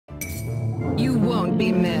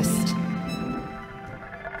be missed.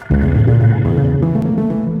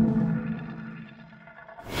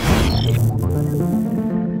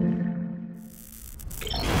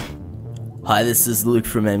 Hi, this is Luke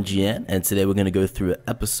from MGN, and today we're going to go through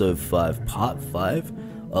episode 5, part 5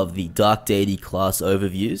 of the Dark Deity class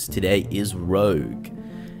overviews. Today is Rogue.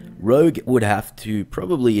 Rogue would have to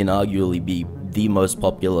probably inarguably be the most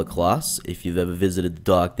popular class. If you've ever visited the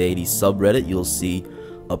Dark Deity subreddit, you'll see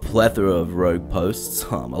a plethora of Rogue posts.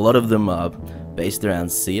 A lot of them are based around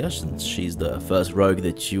Sia, since she's the first Rogue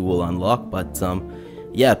that you will unlock, but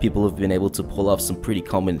yeah, people have been able to pull off some pretty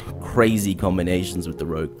crazy combinations with the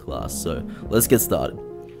Rogue class, so let's get started.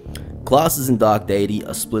 Classes in Dark Deity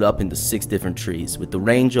are split up into 6 different trees, with the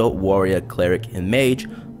Ranger, Warrior, Cleric, and Mage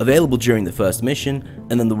available during the first mission,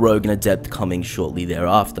 and then the Rogue and Adept coming shortly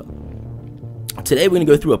thereafter. Today we're going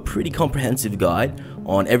to go through a pretty comprehensive guide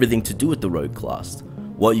on everything to do with the Rogue class,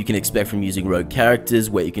 what you can expect from using Rogue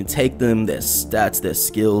characters, where you can take them, their stats, their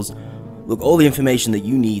skills. Look, all the information that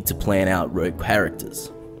you need to plan out Rogue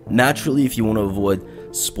characters. Naturally, if you want to avoid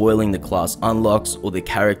spoiling the class unlocks or the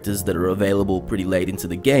characters that are available pretty late into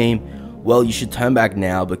the game, well, you should turn back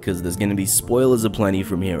now because there's going to be spoilers aplenty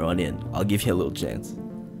from here on in. I'll give you a little chance.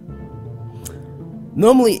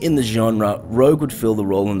 Normally in the genre, Rogue would fill the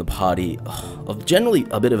role in the party of generally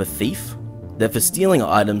a bit of a thief. They're for stealing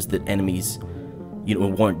items that enemies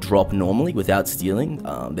won't drop normally without stealing.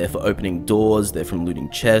 They're for opening doors, they're from looting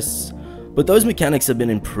chests. But those mechanics have been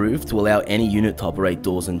improved to allow any unit to operate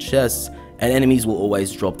doors and chests, and enemies will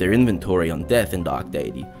always drop their inventory on death in Dark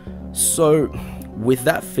Deity. So, with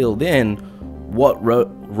that filled in, what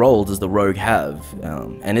role does the Rogue have,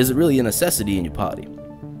 and is it really a necessity in your party?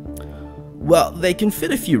 Well, they can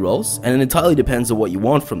fit a few roles, and it entirely depends on what you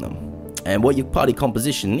want from them, and what your party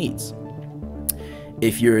composition needs.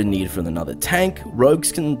 If you're in need for another tank,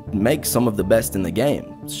 Rogues can make some of the best in the game.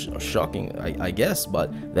 Shocking, I guess,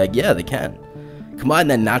 but yeah, they can. Combine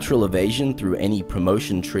their natural evasion through any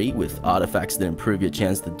promotion tree with artifacts that improve your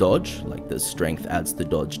chance to dodge, like the strength adds to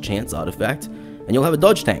dodge chance artifact, and you'll have a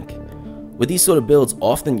dodge tank. With these sort of builds,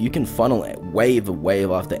 often you can funnel a wave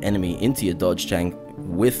after enemy into your dodge tank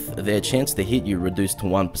with their chance to hit you reduced to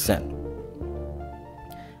 1%.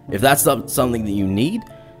 If that's something that you need,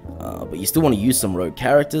 but you still want to use some Rogue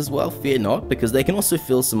characters, well, fear not, because they can also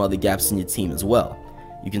fill some other gaps in your team as well.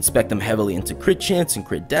 You can spec them heavily into crit chance and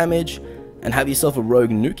crit damage, and have yourself a Rogue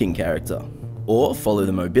nuking character. Or follow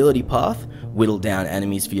the mobility path, whittle down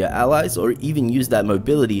enemies for your allies, or even use that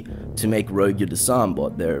mobility to make Rogue your disarm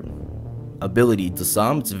bot. Their ability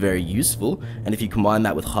disarm, it's very useful, and if you combine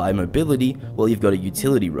that with high mobility, well, you've got a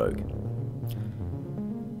utility Rogue.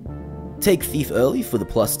 Take Thief early for the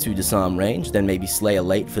 +2 disarm range, then maybe Slayer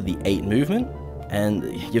late for the 8 movement, and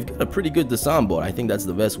you've got a pretty good disarm bot. I think that's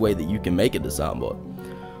the best way that you can make a disarm bot.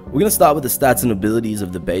 We're going to start with the stats and abilities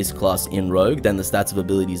of the base class in Rogue, then the stats and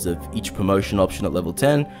abilities of each promotion option at level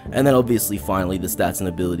 10, and then obviously finally the stats and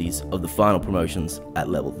abilities of the final promotions at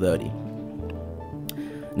level 30.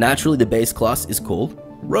 Naturally, the base class is called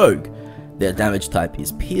Rogue. Their damage type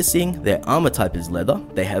is piercing, their armor type is leather,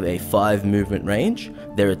 they have a 5 movement range,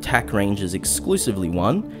 their attack range is exclusively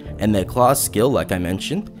 1, and their class skill, like I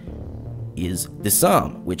mentioned, is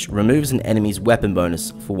disarm, which removes an enemy's weapon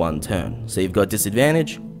bonus for 1 turn. So you've got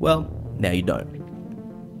disadvantage? Well, now you don't.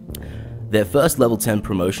 Their first level 10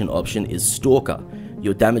 promotion option is Stalker.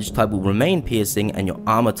 Your damage type will remain piercing and your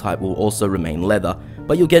armor type will also remain leather,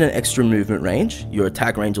 but you'll get an extra movement range, your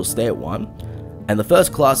attack range will stay at 1, and the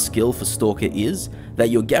first class skill for Stalker is that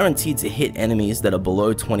you're guaranteed to hit enemies that are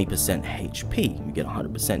below 20% HP. You get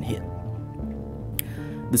 100% hit.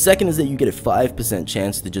 The second is that you get a 5%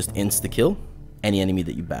 chance to just insta-kill any enemy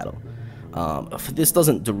that you battle. This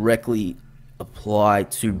doesn't directly apply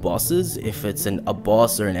to bosses. If it's a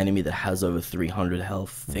boss or an enemy that has over 300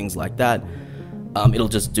 health, things like that, it'll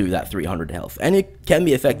just do that 300 health. And it can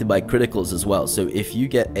be affected by criticals as well. So if you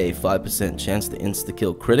get a 5% chance to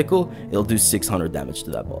insta-kill critical, it'll do 600 damage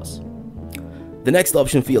to that boss. The next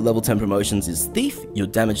option for your level 10 promotions is Thief. Your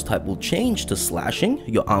damage type will change to slashing,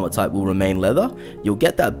 your armor type will remain leather, you'll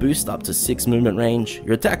get that boost up to 6 movement range,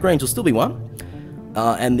 your attack range will still be 1,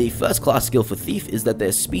 and the first class skill for Thief is that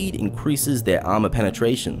their speed increases their armor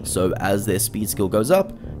penetration, so as their speed skill goes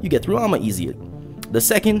up, you get through armor easier. The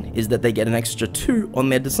second is that they get an extra 2 on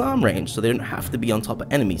their disarm range, so they don't have to be on top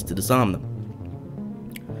of enemies to disarm them.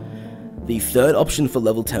 The third option for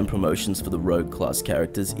level 10 promotions for the Rogue class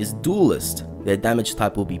characters is Duelist. Their damage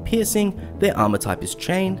type will be piercing, their armor type is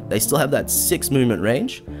chain, they still have that 6 movement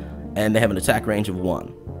range, and they have an attack range of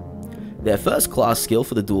 1. Their first class skill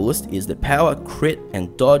for the Duelist is that power, crit,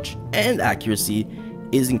 and dodge, and accuracy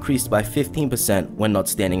is increased by 15% when not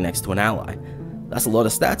standing next to an ally. That's a lot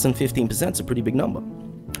of stats, and 15% is a pretty big number.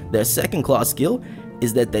 Their second class skill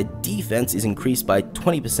is that their defense is increased by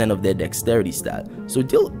 20% of their dexterity stat, so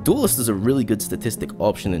Duelist is a really good statistic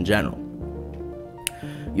option in general.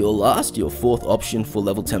 Your fourth option for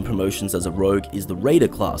level 10 promotions as a rogue is the Raider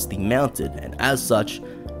class, the Mounted, and as such,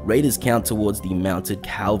 Raiders count towards the Mounted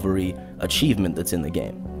Cavalry achievement that's in the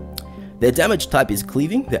game. Their damage type is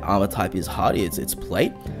cleaving, their armor type is hardy, it's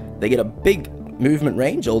plate. They get a big movement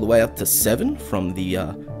range all the way up to 7 from the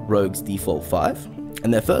rogue's default 5.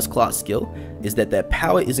 And their first class skill is that their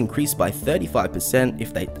power is increased by 35%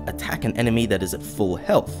 if they attack an enemy that is at full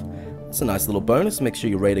health. That's a nice little bonus, make sure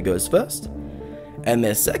your Raider goes first. And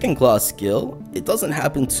their second class skill, it doesn't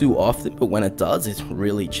happen too often, but when it does, it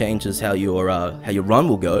really changes how your run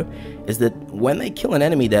will go, is that when they kill an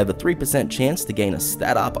enemy, they have a 3% chance to gain a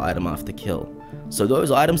stat up item after kill. So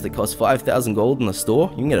those items that cost 5,000 gold in the store,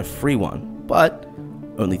 you can get a free one, but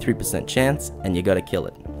only 3% chance, and you gotta kill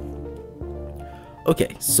it.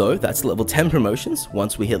 Okay, so that's level 10 promotions.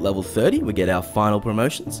 Once we hit level 30, we get our final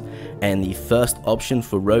promotions, and the first option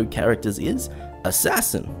for rogue characters is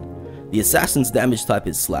Assassin. The Assassin's damage type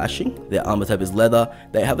is slashing, their armor type is leather,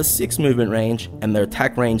 they have a 6 movement range, and their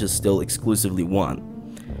attack range is still exclusively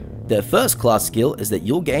 1. Their first class skill is that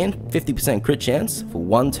you'll gain 50% crit chance for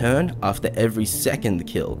 1 turn after every second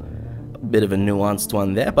kill. A bit of a nuanced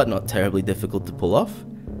one there, but not terribly difficult to pull off.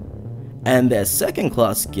 And their second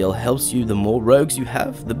class skill helps you, the more rogues you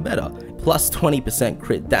have, the better. Plus 20%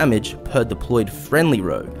 crit damage per deployed friendly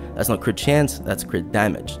rogue. That's not crit chance, that's crit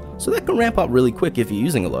damage. So that can ramp up really quick if you're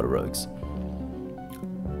using a lot of rogues.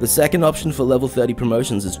 The second option for level 30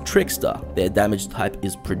 promotions is Trickster. Their damage type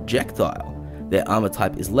is projectile. Their armor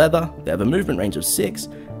type is leather, they have a movement range of 6,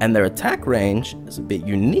 and their attack range is a bit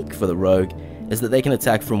unique for the rogue, is that they can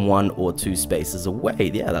attack from 1 or 2 spaces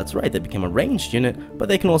away. Yeah, that's right, they become a ranged unit, but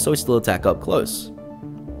they can also still attack up close.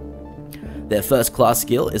 Their first class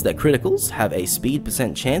skill is that criticals have a speed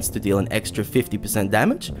 % chance to deal an extra 50%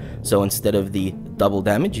 damage, so instead of the double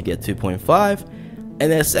damage you get 2.5, and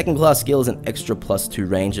their second class skill is an extra +2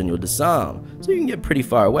 range on your disarm, so you can get pretty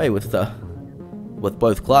far away with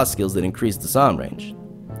both class skills that increase disarm range.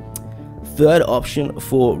 Third option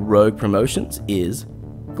for rogue promotions is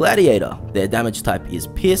Gladiator. Their damage type is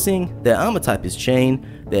piercing, their armor type is chain,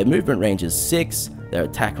 their movement range is 6, their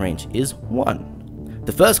attack range is 1.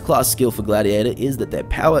 The first class skill for Gladiator is that their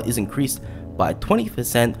power is increased by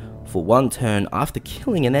 20% for 1 turn after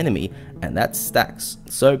killing an enemy, and that stacks.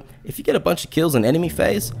 So if you get a bunch of kills in enemy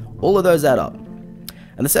phase, all of those add up.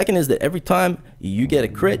 And the second is that every time you get a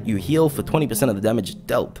crit, you heal for 20% of the damage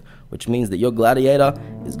dealt, which means that your Gladiator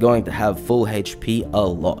is going to have full HP a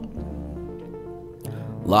lot.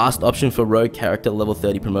 Last option for rogue character level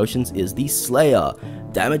 30 promotions is the Slayer.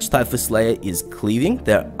 Damage type for Slayer is cleaving,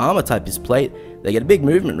 their armor type is plate, they get a big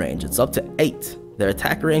movement range, it's up to 8. Their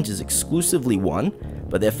attack range is exclusively 1,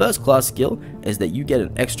 but their first class skill is that you get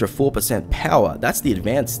an extra 4% power, that's the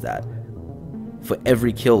advanced stat, for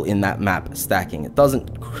every kill in that map stacking. It doesn't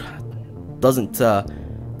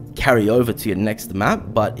carry over to your next map,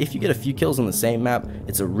 but if you get a few kills on the same map,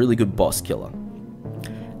 it's a really good boss killer.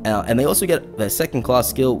 And they also get their second class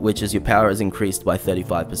skill, which is your power is increased by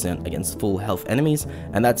 35% against full health enemies,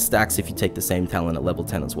 and that stacks if you take the same talent at level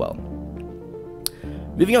 10 as well.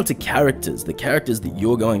 Moving on to characters, the characters that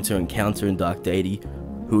you're going to encounter in Dark Deity,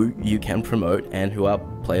 who you can promote and who are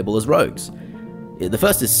playable as rogues. The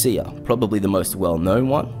first is Sia, probably the most well-known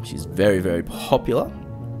one. She's very, very popular,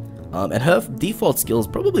 and her default skill is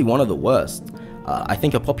probably one of the worst. I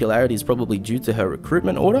think her popularity is probably due to her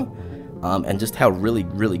recruitment order, and just how really,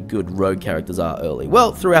 really good rogue characters are early.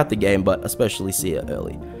 Well, throughout the game, but especially Sia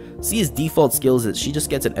early. Sia's default skill is that she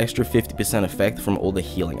just gets an extra 50% effect from all the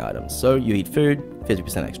healing items. So you eat food,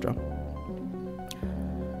 50% extra.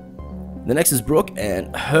 The next is Brooke,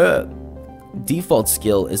 and her default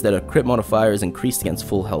skill is that her crit modifier is increased against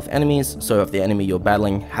full health enemies, so if the enemy you're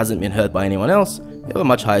battling hasn't been hurt by anyone else, you have a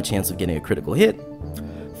much higher chance of getting a critical hit.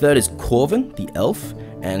 Third is Corvin, the elf,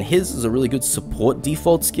 and his is a really good support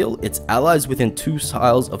default skill. Its allies within 2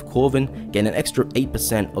 tiles of Corvin gain an extra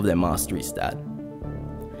 8% of their mastery stat.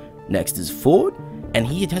 Next is Ford, and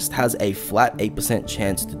he just has a flat 8%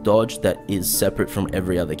 chance to dodge that is separate from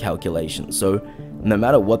every other calculation. So no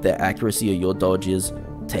matter what their accuracy or your dodge is,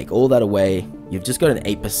 take all that away, you've just got an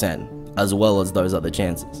 8% as well as those other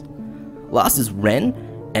chances. Last is Ren,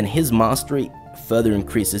 and his mastery further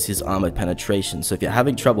increases his armored penetration. So if you're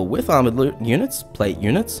having trouble with armored units, plate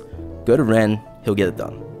units, go to Ren, he'll get it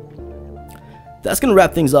done. That's going to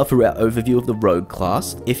wrap things up for our overview of the rogue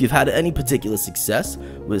class. If you've had any particular success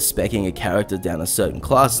with speccing a character down a certain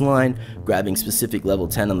class line, grabbing specific level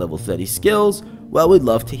 10 and level 30 skills, well, we'd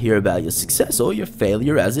love to hear about your success or your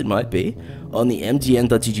failure as it might be on the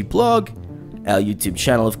mgn.gg blog, our YouTube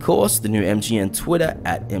channel of course, the new MGN Twitter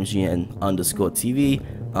at mgn_TV,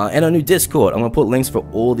 and our new Discord. I'm going to put links for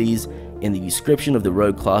all these in the description of the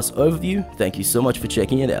rogue class overview. Thank you so much for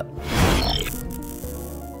checking it out.